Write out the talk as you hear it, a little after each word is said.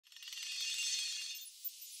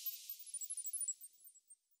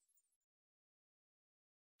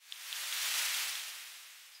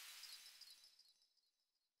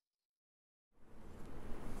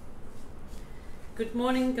Good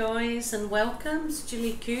morning guys and welcome. It's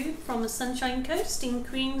Julie Q from the Sunshine Coast in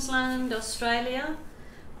Queensland, Australia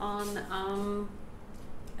on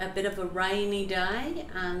a bit of a rainy day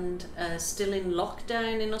and still in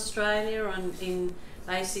lockdown in Australia and in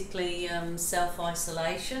basically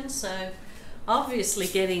self-isolation, so obviously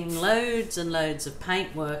getting loads and loads of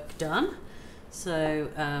paintwork done. So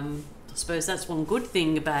I suppose that's one good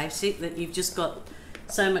thing about it, that you've just got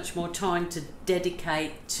so much more time to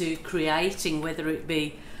dedicate to creating, whether it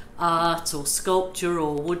be art or sculpture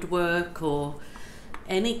or woodwork or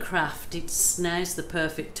any craft. Now's the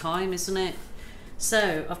perfect time, isn't it?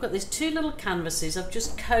 So I've got these two little canvases. I've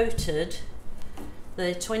just coated,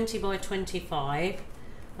 they're 20 by 25.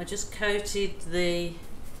 I just coated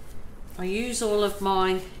I use all of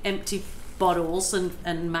my empty bottles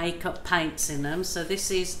and makeup paints in them. So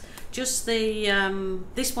this is just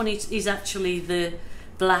this one is actually the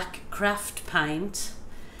black craft paint,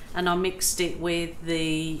 and I mixed it with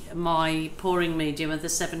my pouring medium of the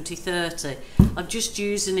 70/30. I'm just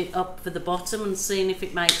using it up for the bottom and seeing if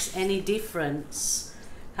it makes any difference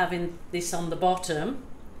having this on the bottom.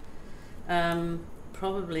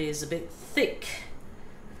 Probably is a bit thick,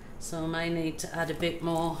 so I may need to add a bit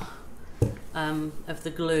more of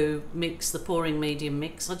the glue, mix the pouring medium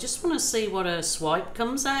mix. I just want to see what a swipe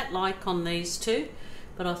comes out like on these two,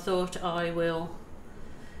 but I thought I will,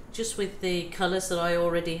 just with the colours that I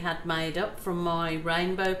already had made up from my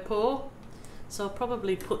rainbow pour. So I'll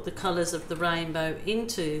probably put the colours of the rainbow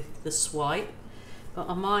into the swipe, but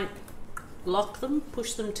I might lock them,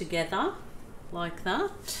 push them together like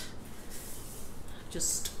that.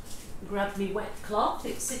 Just grab me wet cloth,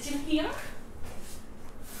 it's sitting here.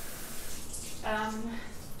 I'm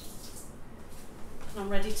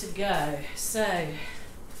ready to go. So,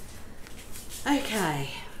 okay.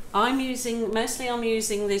 I'm using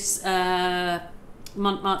this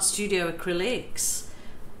Mont Studio acrylics,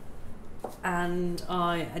 and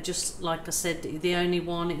I just, like I said,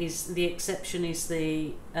 the exception is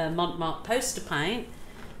the Mont poster paint.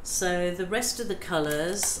 So the rest of the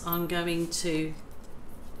colours I'm going to,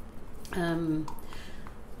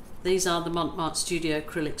 these are the Mont Studio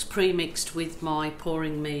acrylics pre-mixed with my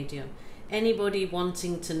pouring medium. Anybody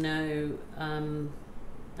wanting to know,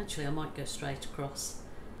 actually I might go straight across.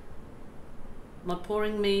 My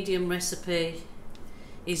pouring medium recipe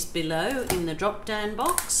is below in the drop down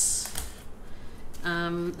box,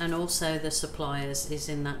 and also the suppliers is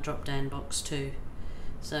in that drop down box too.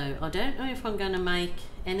 So I don't know if I'm going to make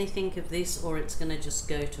anything of this or it's going to just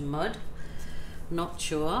go to mud, not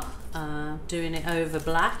sure. Doing it over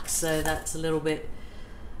black, so that's a little bit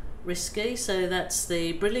risky. So that's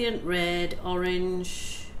the brilliant red,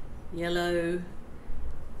 orange, yellow,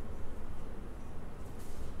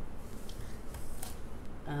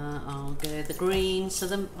 I'll go the green. So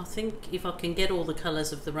then I think if I can get all the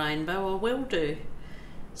colours of the rainbow, I will do.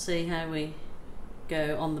 See how we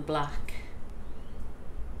go on the black.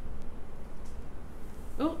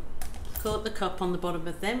 Oh, caught the cup on the bottom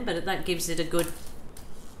of them, but that gives it a good,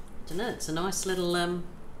 I don't know, it's a nice little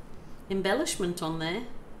embellishment on there.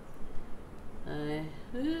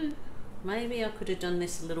 Maybe I could have done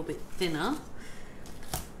this a little bit thinner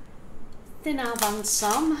than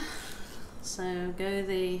some. So go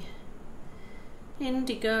the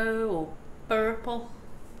indigo or purple.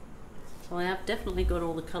 So I have definitely got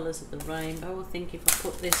all the colours of the rainbow. I think if I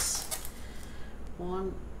put this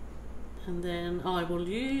one, and then I will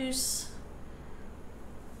use,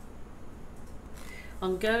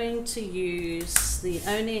 I'm going to use the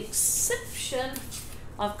only exception,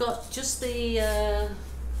 I've got just the,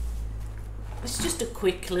 it's just a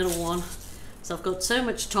quick little one. So I've got so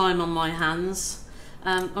much time on my hands.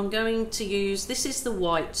 I'm going to use, this is the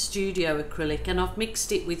white studio acrylic, and I've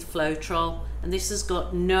mixed it with Floetrol, and this has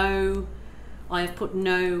got no, I have put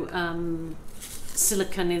no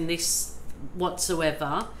silicone in this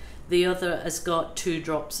whatsoever. The other has got 2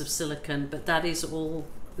 drops of silicone, but that is all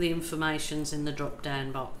the information's in the drop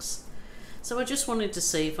down box. So I just wanted to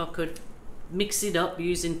see if I could mix it up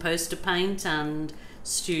using poster paint and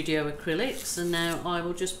studio acrylics, and now I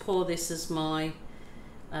will just pour this as my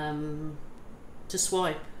to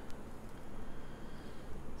swipe.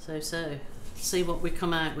 So see what we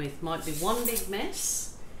come out with. Might be one big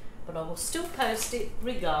mess, but I will still post it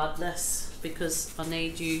regardless, because I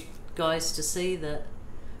need you guys to see that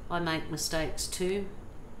I make mistakes too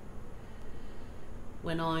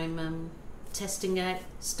when I'm testing out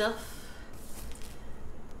stuff.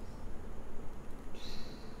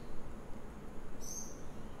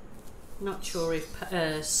 Not sure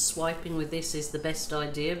if swiping with this is the best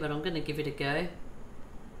idea, but I'm going to give it a go.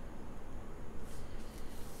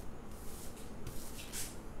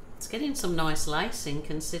 getting some nice lacing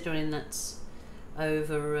considering that's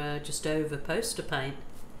over just over poster paint.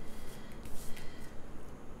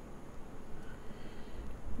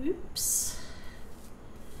 Oops.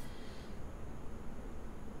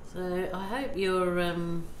 So I hope you're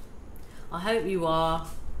I hope you are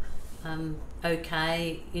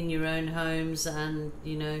okay in your own homes, and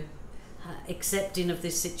you know, accepting of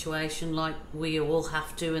this situation like we all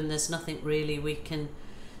have to, and there's nothing really we can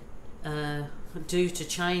do to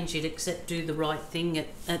change it except do the right thing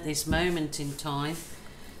at this moment in time.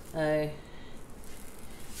 Okay,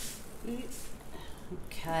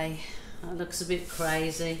 that looks a bit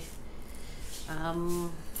crazy.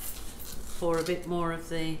 Pour a bit more of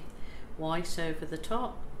the white over the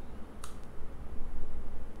top.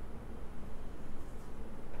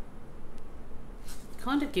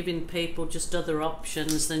 Kind of giving people just other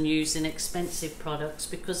options than using expensive products,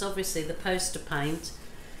 because obviously the poster paint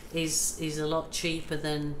is a lot cheaper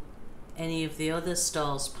than any of the other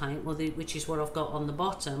styles paint, well, which is what I've got on the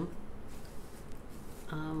bottom.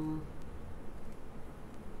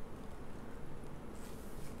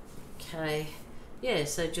 Okay, yeah,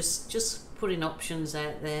 so just putting options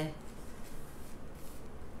out there.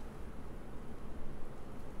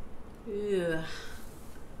 Yeah.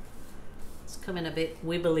 It's coming a bit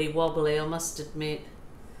wibbly wobbly, I must admit.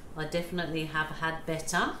 I definitely have had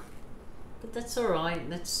better, but that's alright.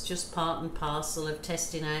 That's just part and parcel of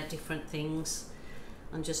testing out different things.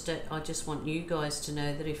 And I just want you guys to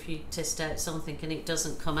know that if you test out something and it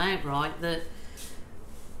doesn't come out right, that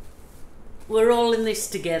we're all in this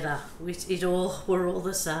together. We're all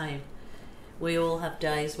the same. We all have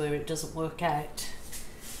days where it doesn't work out.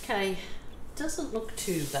 Okay, doesn't look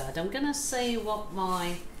too bad. I'm gonna see what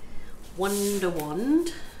my Wonder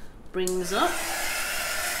Wand brings up,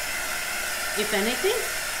 if anything.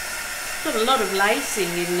 Got a lot of lacing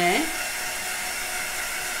in there.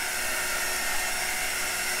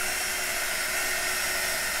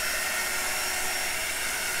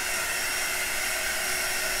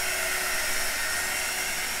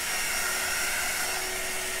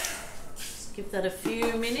 Just give that a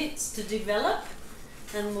few minutes to develop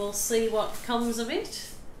and we'll see what comes of it.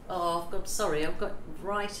 Oh, I've got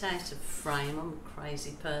right out of frame. I'm a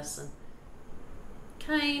crazy person.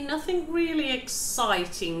 Okay, nothing really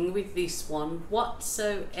exciting with this one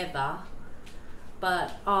whatsoever,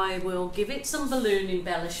 but I will give it some balloon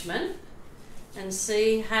embellishment and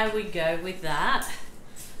see how we go with that.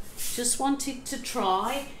 Just wanted to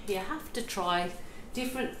try. You have to try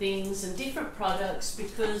different things and different products,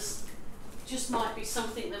 because it just might be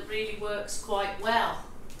something that really works quite well.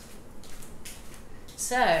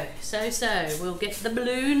 So we'll get the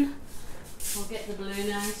balloon. We'll get the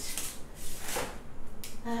balloon out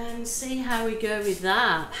and see how we go with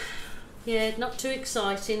that. Yeah, not too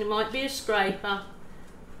exciting. It might be a scraper.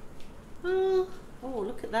 Oh,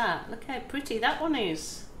 look at that. Look how pretty that one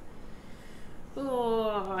is.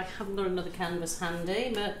 Oh, I haven't got another canvas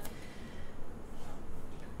handy, but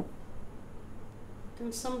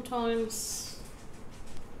and sometimes,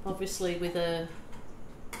 obviously, with a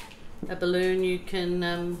balloon you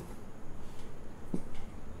can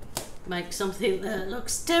make something that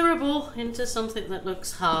looks terrible into something that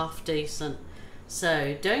looks half decent.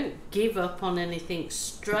 So don't give up on anything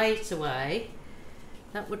straight away.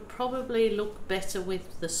 That would probably look better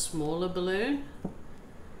with the smaller balloon,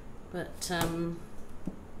 but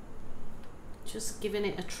just giving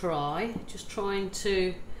it a try, just trying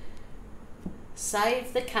to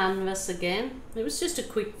save the canvas again. It was just a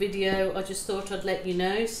quick video, I just thought I'd let you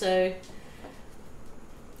know. So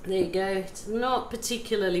there you go. It's not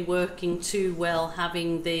particularly working too well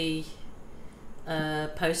having the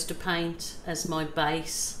poster paint as my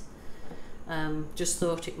base. Just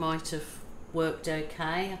thought it might have worked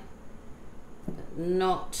okay, but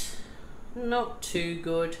not too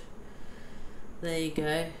good. There you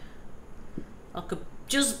go. I could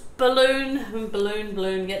just balloon and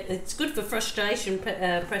balloon. It's good for frustration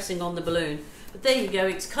pressing on the balloon. But there you go.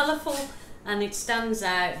 It's colourful and it stands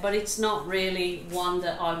out, but it's not really one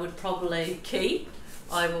that I would probably keep.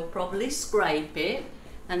 I will probably scrape it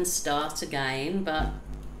and start again. But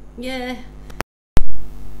yeah,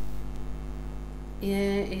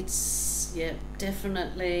 it's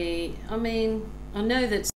definitely. I mean, I know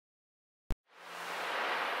that.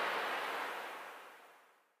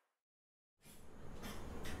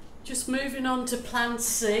 Just moving on to plan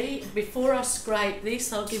C. Before I scrape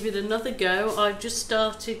this, I'll give it another go. I've just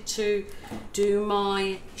started to do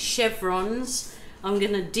my chevrons. I'm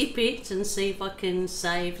going to dip it and see if I can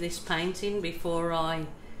save this painting before I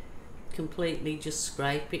completely just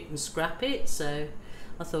scrape it and scrap it. So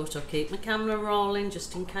I thought I'd keep my camera rolling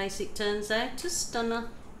just in case it turns out a stunner.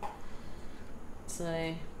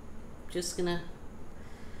 So just gonna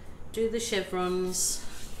do the chevrons.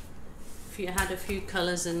 If you had a few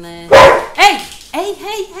colours in there. Hey! Hey,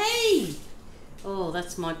 hey, hey! Oh,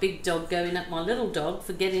 that's my big dog going at my little dog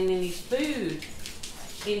for getting in his food.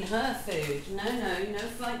 In her food. No, no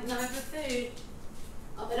fighting over food.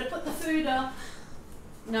 I better put the food up.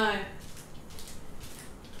 No.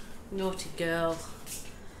 Naughty girl.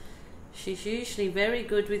 She's usually very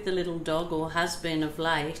good with the little dog, or has been of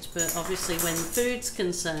late, but obviously when food's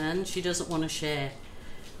concerned, she doesn't want to share.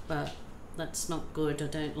 But that's not good. I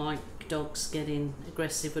don't like dogs getting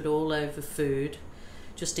aggressive at all over food,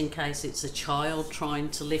 just in case it's a child trying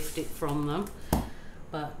to lift it from them.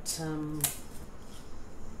 But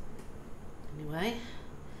anyway,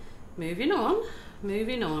 moving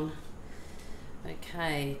on.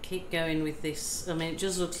 Okay, keep going with this. I mean, it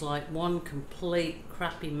just looks like one complete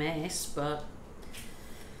crappy mess, but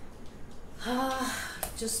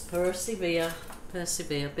just persevere.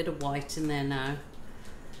 A bit of white in there now.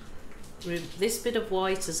 This bit of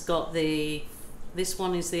white has got this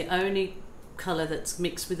one is the only colour that's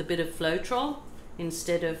mixed with a bit of Floetrol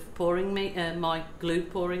instead of pouring my glue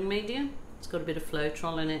pouring medium. It's got a bit of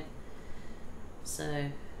Floetrol in it. So,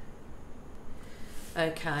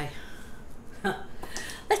 okay.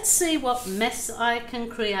 Let's see what mess I can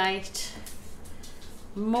create.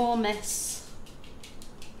 More mess.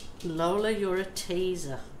 Lola, you're a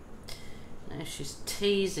teaser. Now she's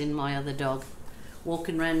teasing my other dog,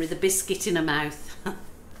 walking around with a biscuit in her mouth.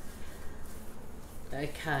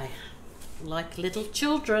 Okay, like little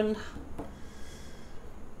children.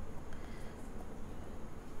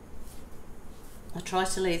 I try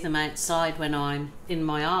to leave them outside when I'm in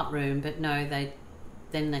my art room, but no, they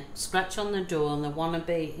scratch on the door and they want to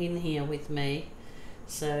be in here with me.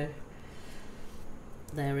 So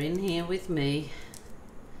they're in here with me.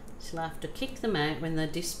 So I'll have to kick them out when they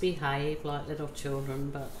disbehave like little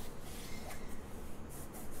children, but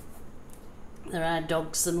they're our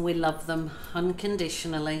dogs and we love them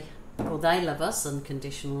unconditionally. Well, they love us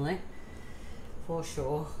unconditionally, for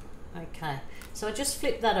sure. Okay, so I just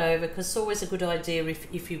flip that over because it's always a good idea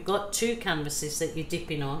if you've got two canvases that you're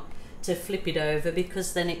dipping on to flip it over,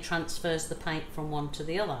 because then it transfers the paint from one to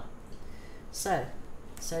the other. So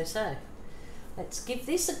let's give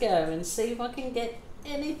this a go and see if I can get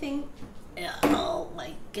anything. Oh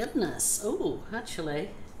my goodness. Oh, actually,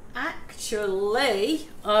 holy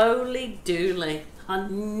dooly, I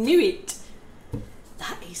knew it.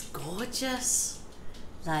 That is gorgeous.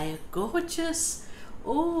 They are gorgeous.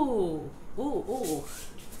 Oh,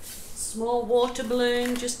 small water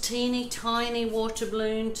balloon, just teeny tiny water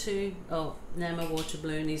balloon to, oh, now my water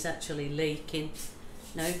balloon is actually leaking.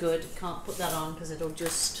 No good, can't put that on because it'll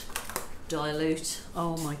just dilute.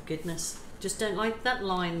 Oh my goodness, just don't like that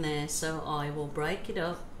line there, so I will break it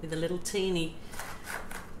up with a little teeny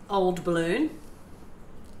old balloon.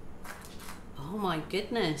 Oh my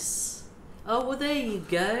goodness. Oh, well, there you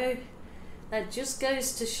go. That just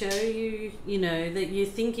goes to show you, you know, that you're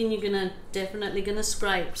thinking you're definitely gonna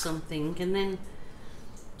scrape something, and then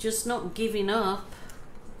just not giving up.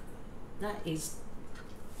 That is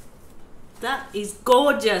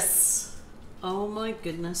gorgeous. Oh my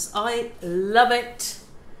goodness, I love it.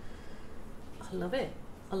 I love it.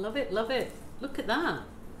 Love it. Look at that.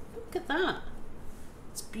 Look at that.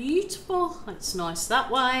 It's beautiful. It's nice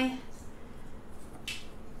that way.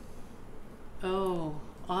 Oh,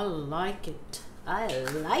 I like it.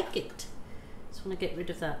 Just want to get rid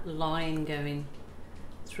of that line going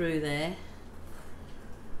through there.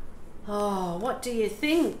 Oh, what do you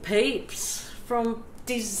think, peeps? From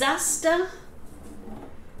disaster,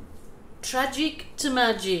 tragic to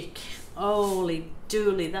magic. Holy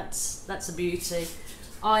dooly, that's a beauty.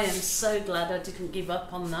 I am so glad I didn't give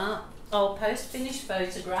up on that. I'll post finished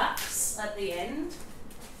photographs at the end.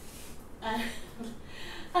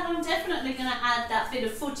 And I'm definitely going to add that bit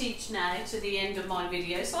of footage now to the end of my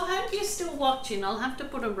video. So I hope you're still watching. I'll have to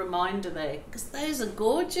put a reminder there because those are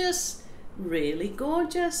gorgeous. Really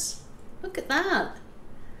gorgeous. Look at that.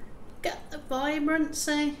 Look at the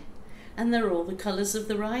vibrancy. And they're all the colours of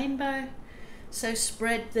the rainbow. So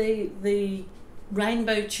spread the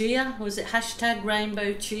rainbow cheer. Was it hashtag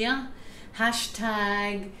rainbow cheer?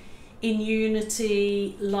 Hashtag in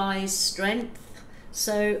unity lies strength.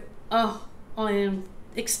 So, oh, I am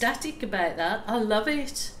ecstatic about that. I love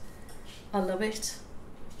it. There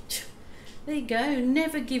you go.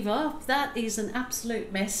 Never give up. That is an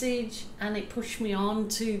absolute message, and it pushed me on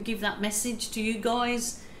to give that message to you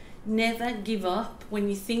guys. Never give up when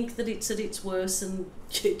you think that it's at its worst and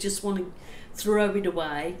you just want to throw it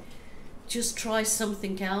away. Just try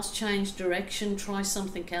something else, change direction, try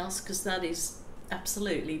something else, because that is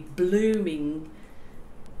absolutely blooming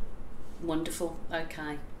Wonderful.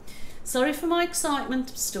 Okay. Sorry for my excitement.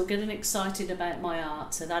 I'm still getting excited about my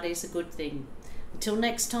art, so that is a good thing. Until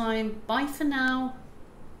next time, bye for now.